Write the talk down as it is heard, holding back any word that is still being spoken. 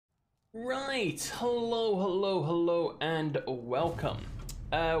Right, hello, and welcome.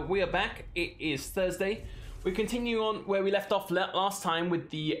 We are back. It is Thursday. We continue on where we left off last time with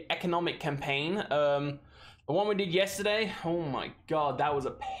the economic campaign. The one we did yesterday, oh my god, that was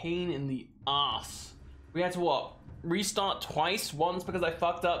a pain in the ass. We had to, what, restart twice? Once because I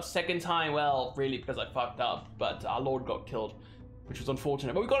fucked up, second time, well, really because I fucked up, but our lord got killed, which was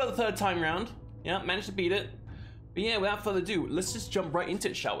unfortunate. But we got it the third time round. Yeah, managed to beat it. But yeah, without further ado, let's just jump right into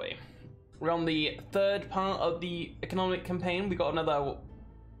it, shall we? We're on the third part of the economic campaign. We got another,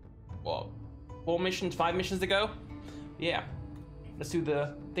 what, 5 missions to go? Yeah, let's do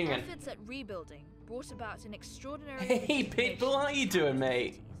the thing again. Efforts at rebuilding brought about an extraordinary. Hey, Pitbull, how you doing,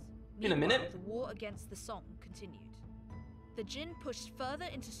 mate? In a minute. The war against the Song continued. The Jin pushed further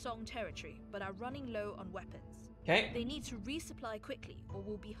into Song territory, but are running low on weapons. Okay. They need to resupply quickly, or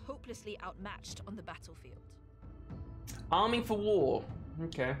will be hopelessly outmatched on the battlefield. Arming for war.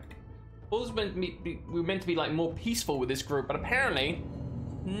 Okay. We were meant to be like more peaceful with this group, but apparently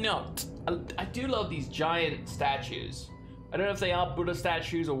not. I do love these giant statues. I don't know if they are Buddha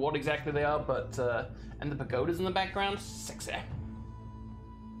statues or what exactly they are, but and the pagodas in the background, sexy.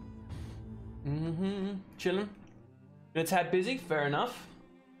 Chilling. Been a tad busy, fair enough.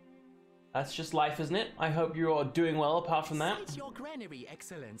 That's just life, isn't it? I hope you are doing well apart from that. It's your granary,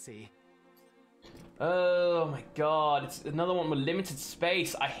 Excellency. Oh my god, it's another one with limited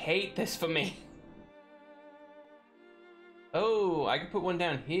space. I hate this for me. Oh, I can put one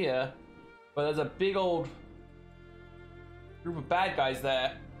down here, but there's a big old group of bad guys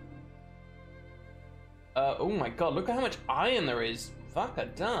there. Oh my god, look at how much iron there is. Fuck a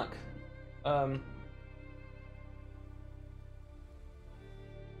duck. I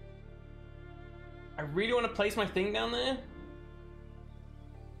really want to place my thing down there.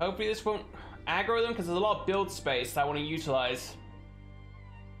 Hopefully this won't aggro them, because there's a lot of build space that I want to utilize.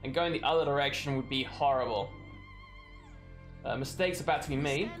 And going the other direction would be horrible. Mistakes about to be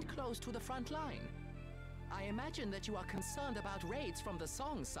made. Stand close to the front line. I imagine that you are concerned about raids from the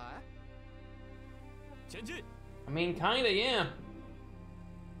Song, sire. I mean, kinda, yeah.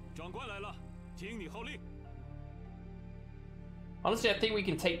 Honestly, I think we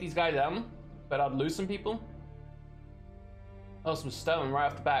can take these guys down, but I'd lose some people. Oh, some stone right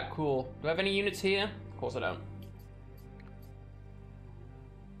off the bat, cool. Do I have any units here? Of course I don't.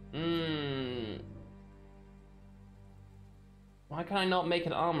 Why can I not make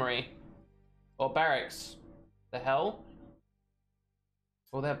an armory? Or barracks? The hell?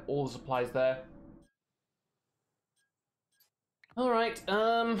 Well, they have all the supplies there. Alright,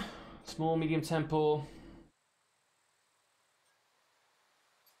 small, medium temple.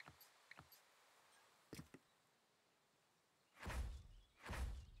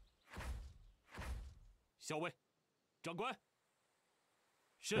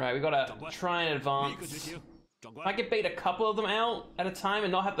 Right, we gotta try and advance. If I could bait a couple of them out at a time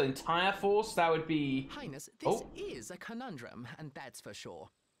and not have the entire force, that would be... Highness, this is a conundrum, and that's for sure.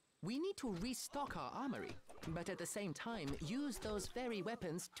 We need to restock our armory, but at the same time use those very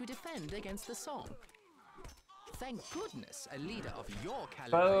weapons to defend against the Song. Thank goodness a leader of your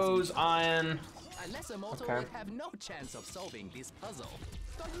caliber. Bows, iron. A lesser mortal would have no chance of solving this puzzle.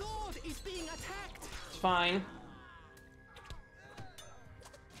 The Lord is being attacked. It's fine.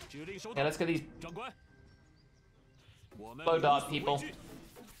 Yeah, let's get these bow dart people.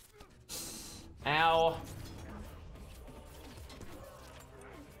 Ow.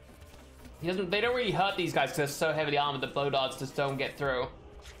 They don't really hurt these guys because they're so heavily armored that blow darts just don't get through.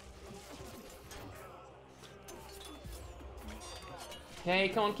 Okay,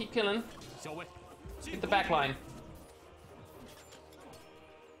 come on, keep killing. Hit the back line.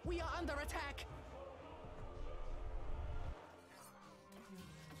 We are under attack.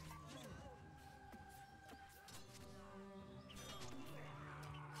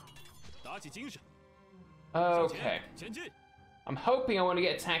 Okay. I'm hoping I want to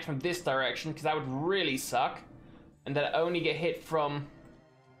get attacked from this direction, because that would really suck. And that I only get hit from...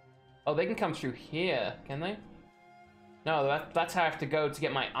 Oh, they can come through here, can they? No, that's how I have to go to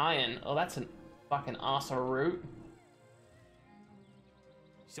get my iron. Oh, that's a fucking arse of a route.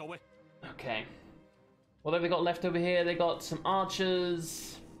 Okay. What have they got left over here? They got some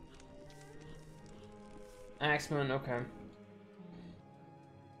archers. Axemen, okay.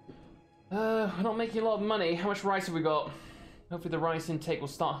 We're not making a lot of money. How much rice have we got? Hopefully the rice intake will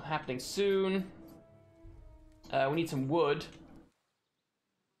start happening soon. We need some wood.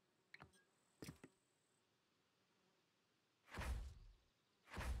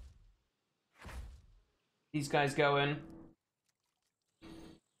 These guys going.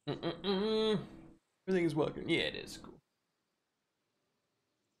 Everything is working. Yeah, it is. Cool.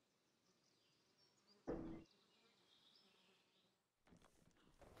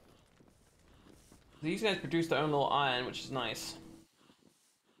 These guys produce their own little iron, which is nice.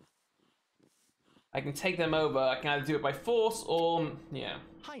 I can take them over. I can either do it by force or... yeah.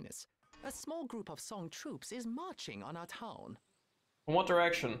 Highness, a small group of Song troops is marching on our town. In what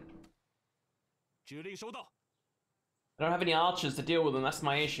direction? 指令收到。 I don't have any archers to deal with them, that's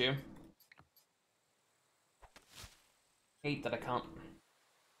my issue. Hate that I can't.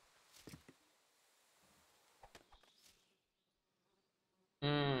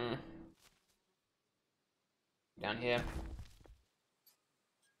 Down here.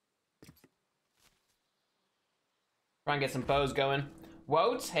 Try and get some bows going.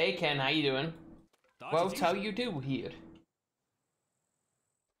 Wotes, hey Ken, how you doing? Wotes, how you do here?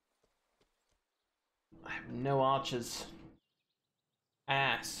 I have no archers.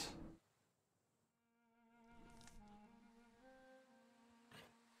 Ass.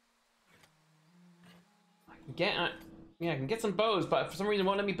 I can get, yeah, I can get some bows, but for some reason it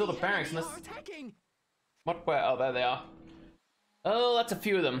won't let me build a barracks unless... What? Where? Oh, there they are. Oh, that's a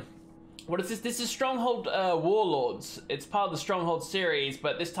few of them. What is this? This is Stronghold Warlords. It's part of the Stronghold series,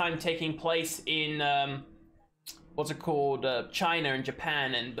 but this time taking place in, what's it called? China and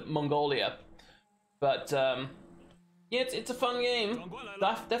Japan and Mongolia. But, yeah, it's a fun game.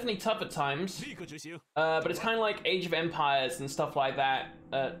 Definitely tough at times. But it's kind of like Age of Empires and stuff like that.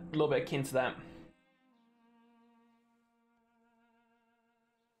 A little bit akin to that.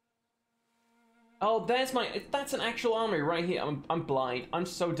 Oh, that's an actual armory right here. I'm blind. I'm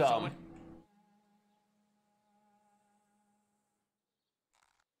so dumb.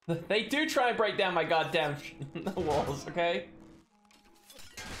 They do try and break down my goddamn walls, okay?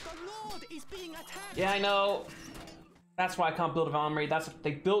 The Lord is being attacked. Yeah, I know. That's why I can't build an armory.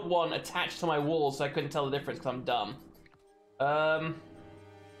 They built one attached to my walls, so I couldn't tell the difference because I'm dumb.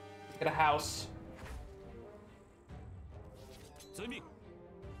 Get a house.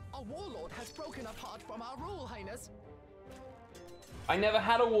 A warlord has broken apart from our rule, Highness. I never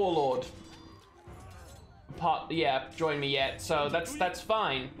had a warlord. Join me yet, so that's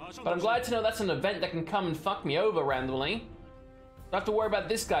fine. But I'm glad to know that's an event that can come and fuck me over randomly. Don't have to worry about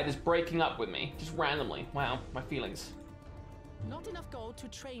this guy just breaking up with me, just randomly. Wow, my feelings. Not enough gold to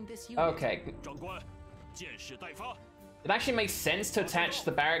train this unit. Okay. It actually makes sense to attach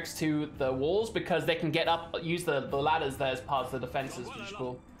the barracks to the walls because they can get up, use the ladders there as part of the defenses, which is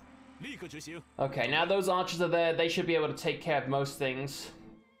cool. Okay, now those archers are there, they should be able to take care of most things.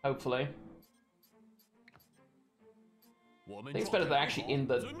 Hopefully. I think it's better they're actually in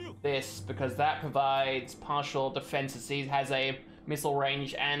this because that provides partial defenses. He has a missile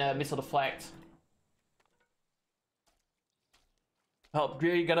range and a missile deflect. Oh,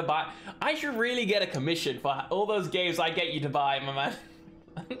 really gonna buy? I should really get a commission for all those games I get you to buy, my man.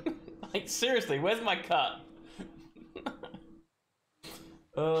 Like, seriously, where's my cut?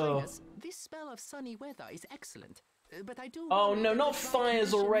 Oh. Highness, this spell of sunny weather is excellent, but I do. Oh no, not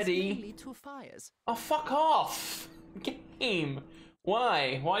fires already. Two fires. Oh, fuck off, game.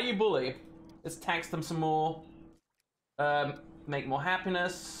 Why? Why you bully? Let's tax them some more. Make more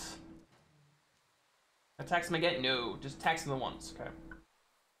happiness. Tax them again? No, just tax them once. Okay.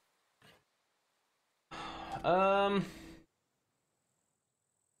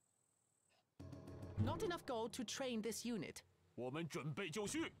 Not enough gold to train this unit. 我们准备就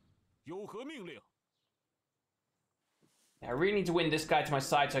绪，有何命令？ I really need to win this guy to my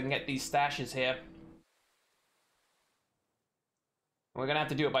side so I can get these stashes here. We're gonna have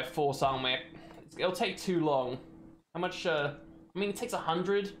to do it by force, aren't we? It'll take too long. How much? I mean, it takes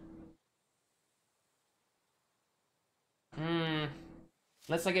 100.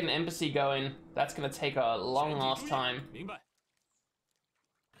 Unless I get an embassy going, that's gonna take a long last time. 明白。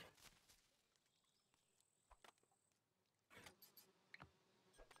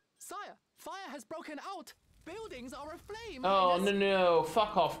 Sire, fire has broken out. Buildings are aflame. Oh, Highness. no.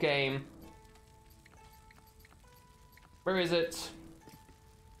 Fuck off, game. Where is it?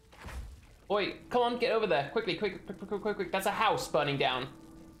 Oi, come on, get over there. Quickly, quick. That's a house burning down.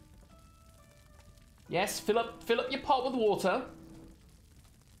 Yes, fill up your pot with water.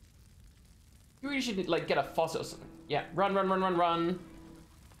 You really should, like, get a faucet or something. Yeah, run.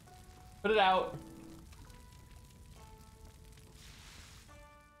 Put it out.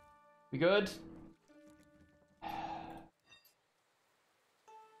 We good?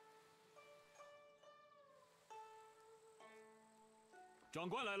 长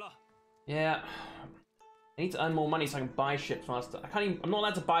官来了。 Yeah. I need to earn more money so I can buy shit faster. I'm not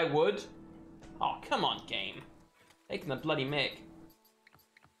allowed to buy wood. Oh, come on, game. Taking the bloody mick.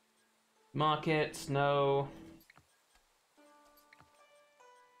 Market, no.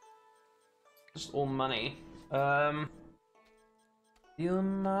 Just all money. Feel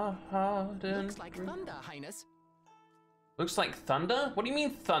my heart and Looks like thunder, Highness. Looks like thunder? What do you mean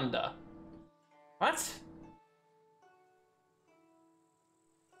thunder? What?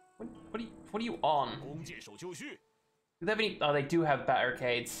 What are you on? 弓箭手就绪， Do they have any? Oh, they do have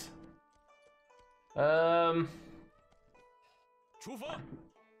barricades. 出发！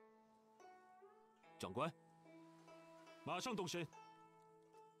长官，马上动身。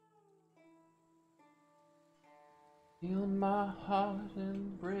 Feel my heart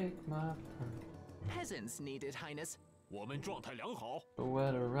and break my heart. Peasants needed, Highness. 我们状态良好，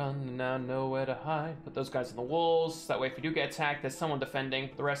 Nowhere to run and now nowhere to hide. Put those guys on the walls. That way, if we do get attacked, there's someone defending.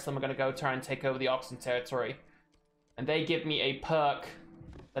 The rest of them are gonna go try and take over the Oxen territory. And they give me a perk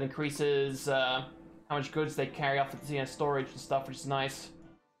that increases how much goods they carry off the storage and stuff, which is nice.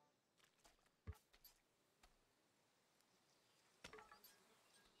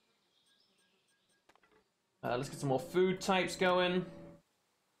 Let's get some more food types going.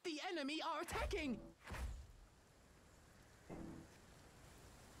 The enemy are attacking!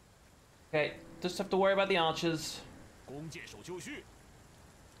 Okay, just have to worry about the archers. 弓箭手就绪，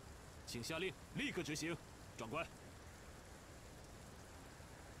请下令立刻执行，长官。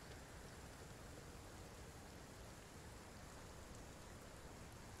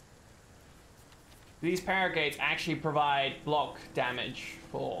 These barricades actually provide block damage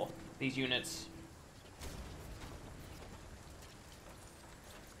for these units.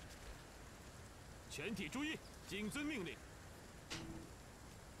 全体注意，谨遵命令。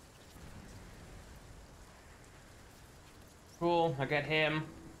 Cool, I get him.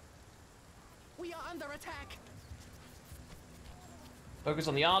 We are under attack! Focus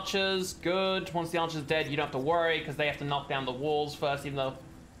on the archers, good. Once the archer's dead, you don't have to worry, because they have to knock down the walls first, even though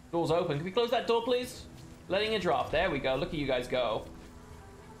the door's open. Can we close that door, please? Letting it drop. There we go. Look at you guys go.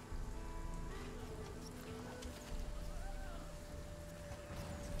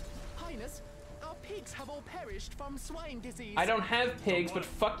 Highness, our pigs have all perished from swine disease. I don't have pigs, but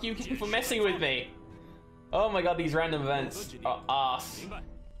fuck you for messing with me. Oh my god, these random events are ass. 明白。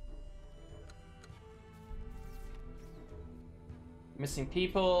 Missing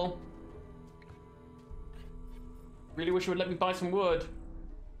people. Really wish it would let me buy some wood.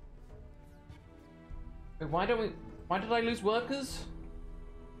 Wait, why did I lose workers?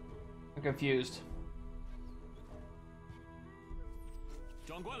 I'm confused.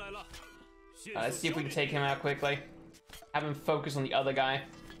 长官来了，迅 Let's 速 see if we 消 can 灭 take him out quickly. Have him focus on the other guy.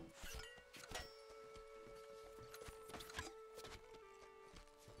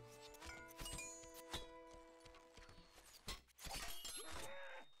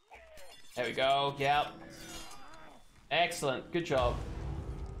 There we go. Yep. Excellent. Good job.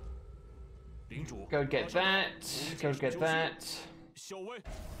 领主， Go get 马上 that. Go get that. 校尉，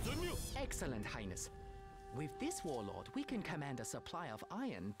遵命。 Excellent, Highness. With this warlord, we can command a supply of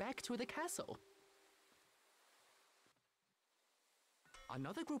iron back to the castle.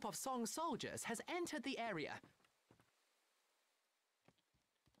 Another group of Song soldiers has entered the area.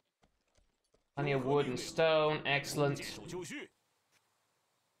 Plenty of wood and stone. 弓 Excellent. 箭手就绪，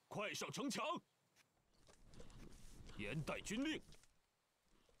快上城墙，严待军令。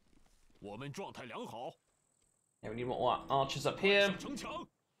我们状态良好， Yeah, we need more archers up 快 here. 上城墙。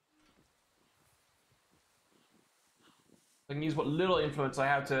 I can use what little influence I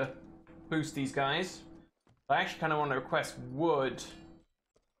have to boost these guys. I actually kind of want to request wood.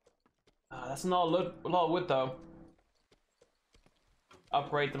 That's not a lot of wood though.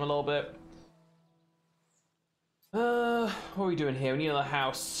 Upgrade them a little bit. What are we doing here? We need another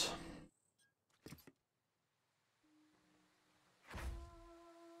house.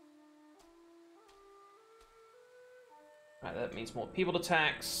 Right, that means more people to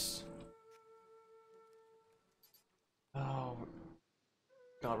tax. Oh,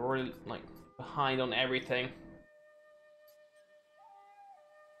 God, we're already, like, behind on everything.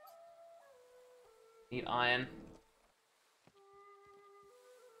 Need iron.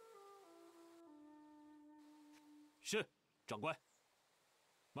 是，长官，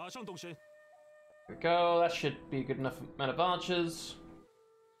马上动身。 Here we go. That should be a good enough amount of archers.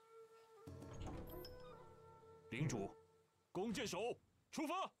 领主，弓箭手出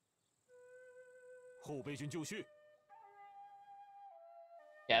发。后备军就绪。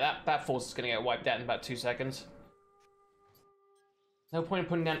 Yeah, that force is going to get wiped out in about 2 seconds. No point in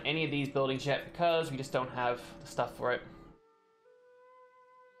putting down any of these buildings yet because we just don't have the stuff for it.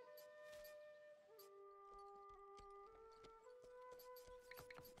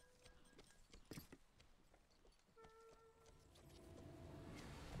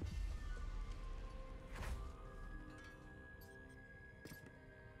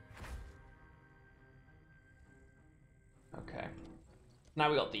 Okay. Now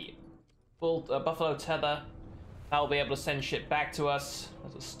we got the buffalo tether. That'll be able to send shit back to us.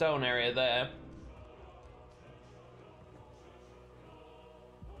 There's a stone area there.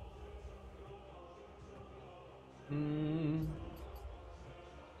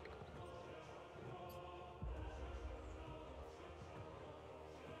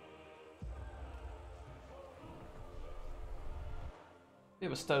 Bit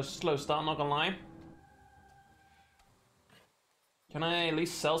of a slow start, not gonna lie. Can I at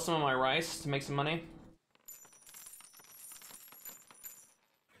least sell some of my rice to make some money?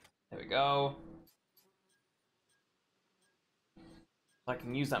 There we go. I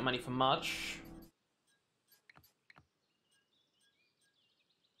can use that money for much.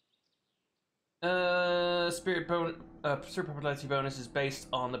 Spirit popularity bonus is based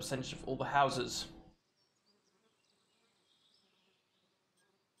on the percentage of all the houses.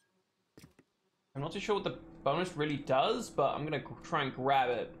 I'm not too sure what the bonus really does, but I'm gonna try and grab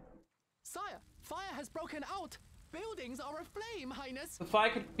it. Sire, fire has broken out! Buildings are aflame, Highness! The fire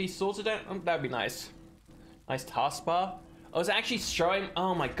could be sorted out, that'd be nice. Nice taskbar. I was actually showing,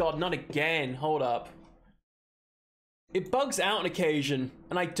 oh my god, not again, hold up. It bugs out on occasion,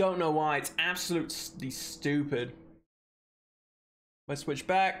 and I don't know why, it's absolutely stupid. Let's switch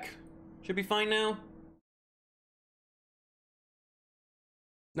back. Should be fine now.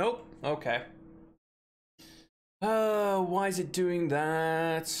 Nope, okay. Why is it doing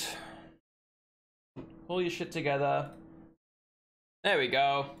that? Pull your shit together. There we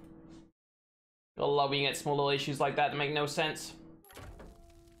go. Gotta love when you get small little issues like that that make no sense.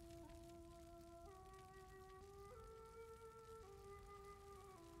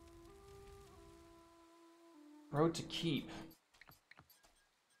 Road to keep.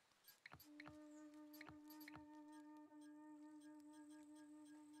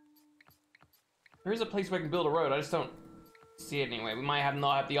 There is a place where I can build a road, I just don't see it anyway. We might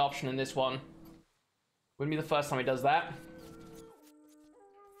not have the option in this one. Wouldn't be the first time he does that.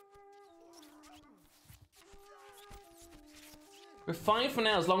 We're fine for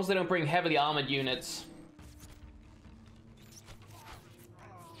now as long as they don't bring heavily armored units.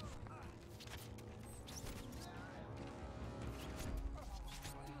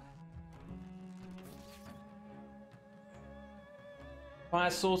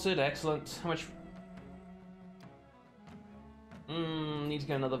 Fire sorted, excellent. How much? Need to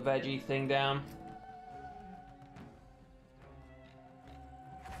get another veggie thing down.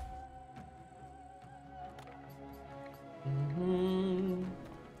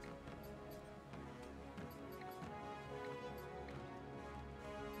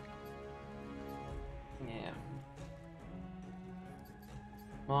 Yeah.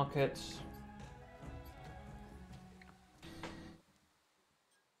 Markets.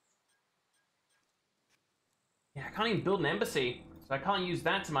 Yeah, I can't even build an embassy, so I can't use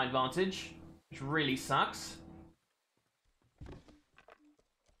that to my advantage, which really sucks.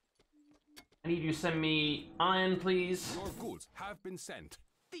 I need you to send me iron, please. Your goods have been sent.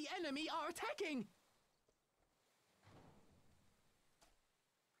 The enemy are attacking!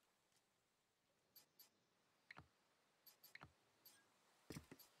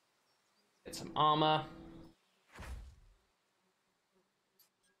 Get some armor.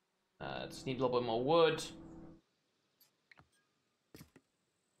 Just need a little bit more wood.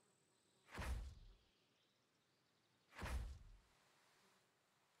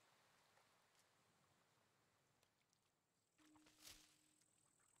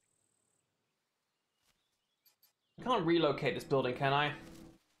 I can't relocate this building, can I?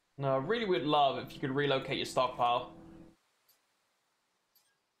 No, I really would love if you could relocate your stockpile.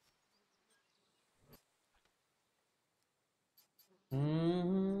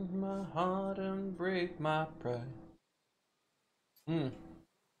 My heart and break my pride. Hopefully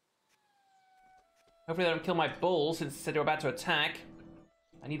they don't kill my bull since they said they're about to attack.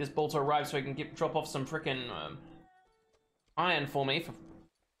 I need this bull to arrive so I can drop off some frickin' iron for me.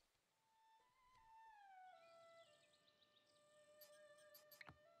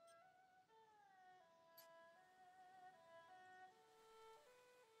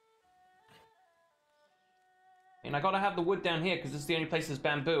 And I gotta have the wood down here because this is the only place there's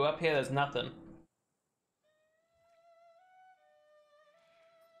bamboo. Up here, there's nothing.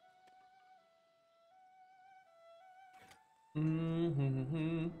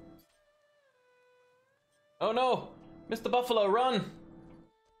 Oh no! Mr. Buffalo, run!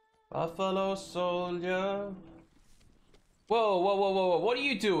 Buffalo soldier. Whoa, whoa, whoa, whoa, whoa. What are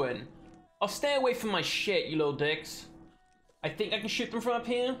you doing? Oh, stay away from my shit, you little dicks. I think I can shoot them from up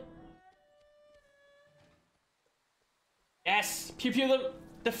here. Yes! Pew pew them!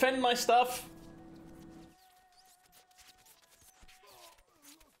 Defend my stuff!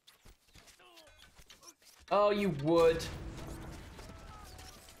 Oh, you would.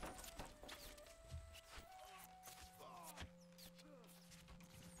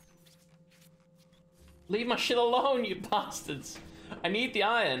 Leave my shit alone, you bastards. I need the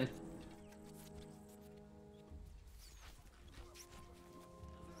iron.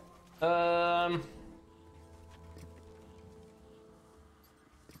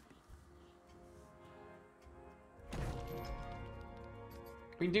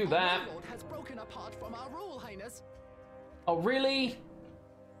 We can do that. Warlord has broken apart from our rule, Highness. Oh, really?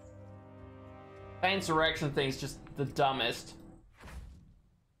 That insurrection thing's just the dumbest.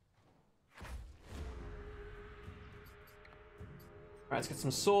 Alright, let's get some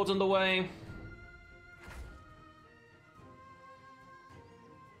swords on the way.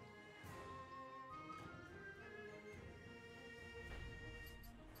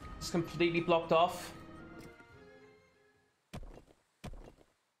 It's completely blocked off.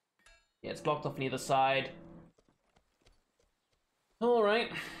 Yeah, it's blocked off on either side.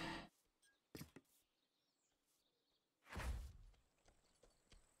 Alright.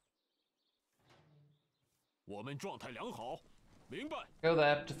 我们状态良好，明白。 Go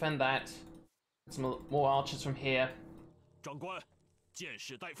there, defend that. Get some more archers from here. 长官，箭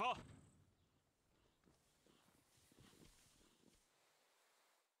矢待发。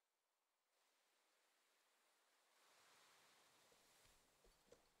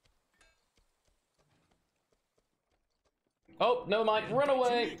 Oh, no, Mike, run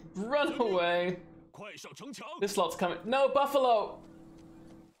away! Run away! 快上城墙！ This lot's coming. No, buffalo!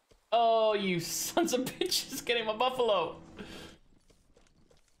 Oh, you sons of bitches, getting my buffalo!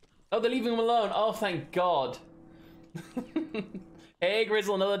 Oh, they're leaving him alone. Oh, thank God. Hey,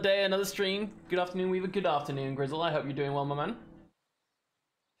 Grizzle, another day, another stream. Good afternoon, Weaver. Good afternoon, Grizzle. I hope you're doing well, my man.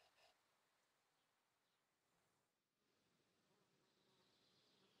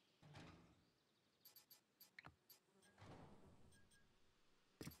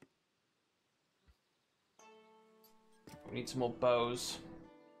 We need some more bows.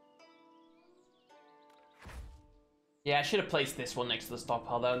 Yeah, I should have placed this one next to the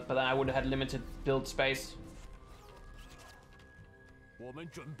stockpile though, but then I would have had limited build space. 我们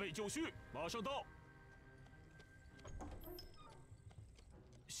准备就绪，马上到。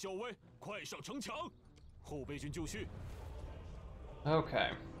校尉，快上城墙！后备军就绪。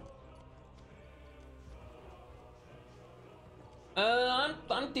 Okay.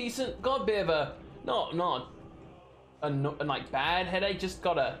 I'm decent. Got a bit of a not a like bad headache, just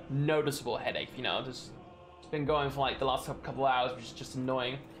got a noticeable headache. You know, just it's been going for like the last couple hours, which is just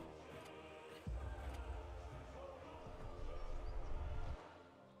annoying.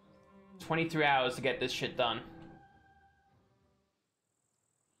 "23 hours to get this shit done."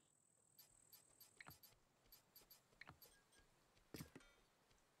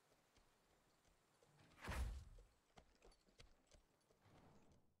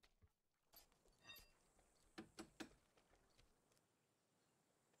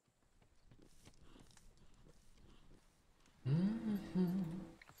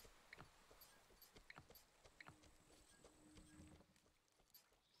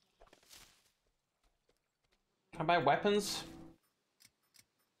 Can I buy weapons?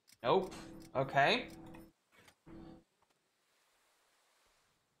 Nope. Okay.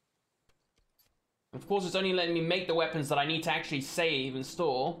 Of course, it's only letting me make the weapons that I need to actually save and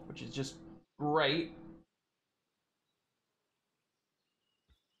store, which is just great.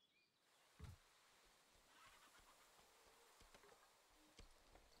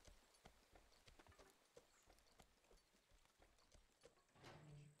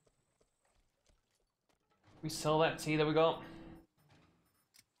 We sell that tea that we got.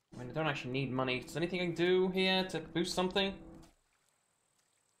 I mean, I don't actually need money. Is there anything I can do here to boost something?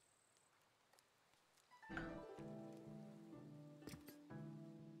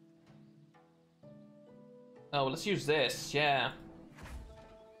 Oh, let's use this, yeah.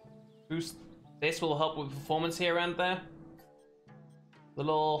 Boost. This will help with performance here and there.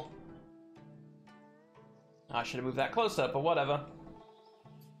 Little... I should have moved that closer, but whatever.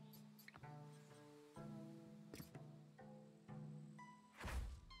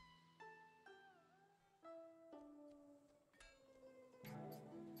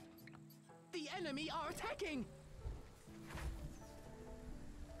 The enemy are attacking!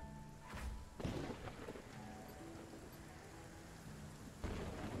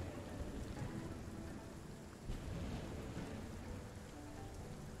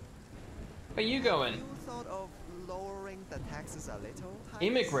 Where are you going? You thought of lowering the taxes a little? Highness?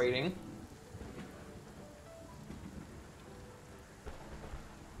 Immigrating?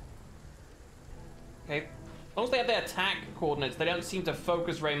 Okay. As long as they have their attack coordinates, they don't seem to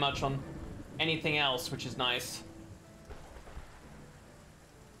focus very much on anything else, which is nice.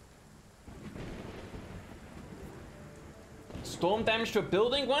 Storm damage to a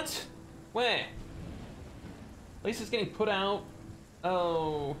building? What? Where? At least it's getting put out.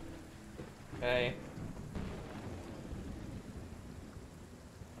 Oh. Okay.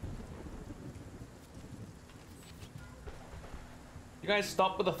 You guys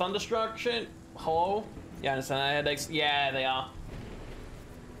stop with the thunderstruck shit? Hello? Yeah, I understand. Yeah, they are.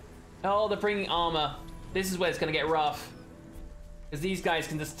 Oh, they're bringing armor. This is where it's gonna get rough. Because these guys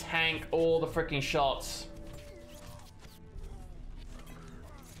can just tank all the freaking shots.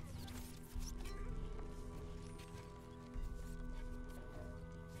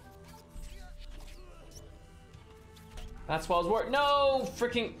 That's what I was worried. No!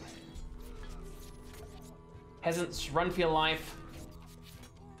 Freaking... Peasants, run for your life.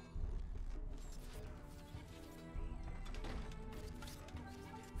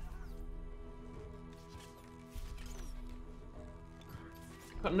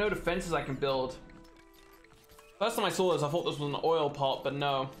 Got no defenses I can build. First time I saw this, I thought this was an oil pot, but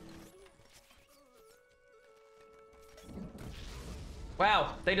no.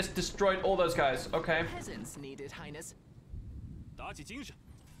 Wow, they just destroyed all those guys. Okay. Peasants needed, Highness. 打起精神，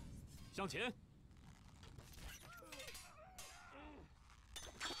向前！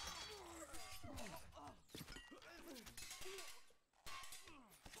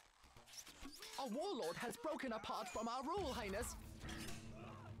 A warlord has broken apart from our rule, Highness.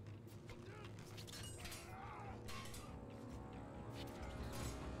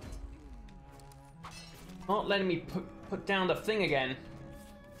 Not letting me put down the thing again.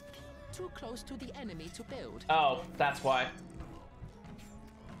 Too close to the enemy to build. Oh, that's why.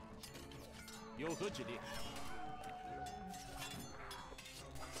 有何指令？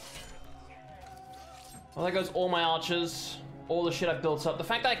 Well, there goes all my archers. All the shit I've built up. The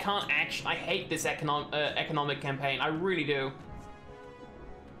fact that I can't I hate this economic campaign. I really do.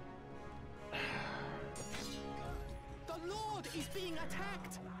 The Lord is being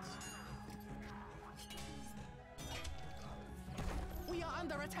attacked. We are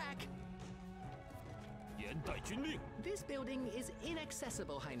under attack. 严带军令。 This building is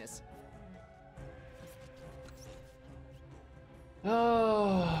inaccessible, Highness.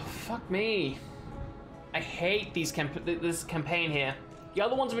 Oh, fuck me. I hate these this campaign here. The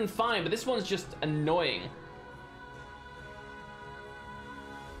other ones have been fine, but this one's just annoying.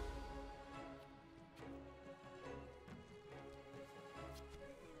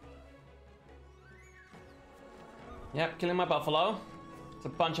 Yep, killing my buffalo. It's a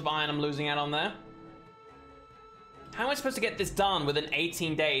bunch of iron I'm losing out on there. How am I supposed to get this done within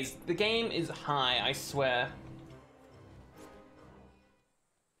 18 days? The game is high, I swear.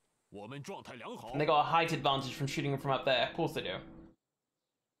 我们状态良好 And they。got a height advantage from shooting them from up there. Of course they do. "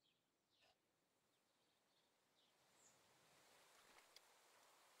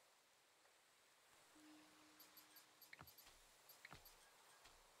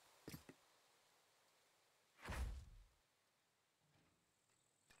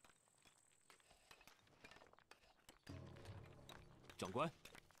长官，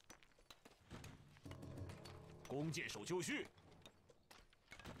弓箭手就绪，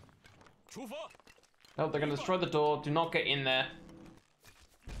出发！ Oh, they're gonna destroy the door. Do not get in there.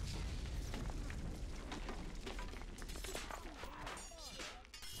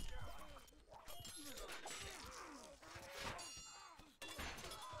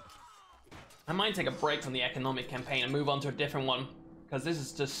 I might take a break from the economic campaign and move on to a different one, because this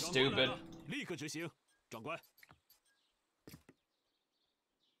is just 长官来 stupid. 了，立刻执行，长官。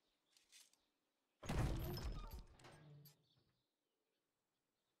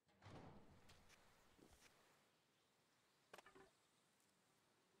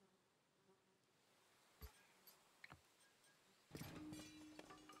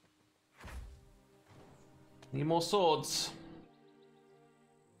 Need more swords.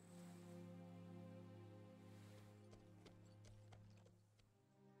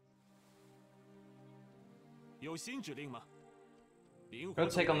 有新指令吗？灵 Go 活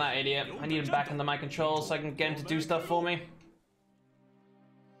take on that idiot. I need him back under my control so I can get him to do stuff for me.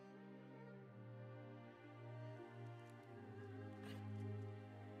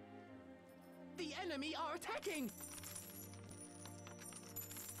 The enemy are attacking.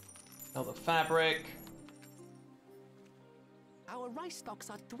 Oh, the fabric. Our rice stocks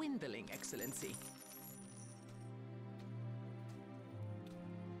are dwindling, Excellency.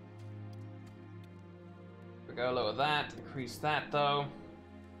 We go lower that. Increase that though.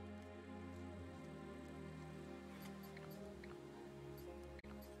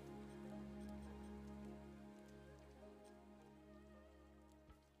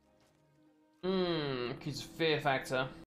 Increase fear factor.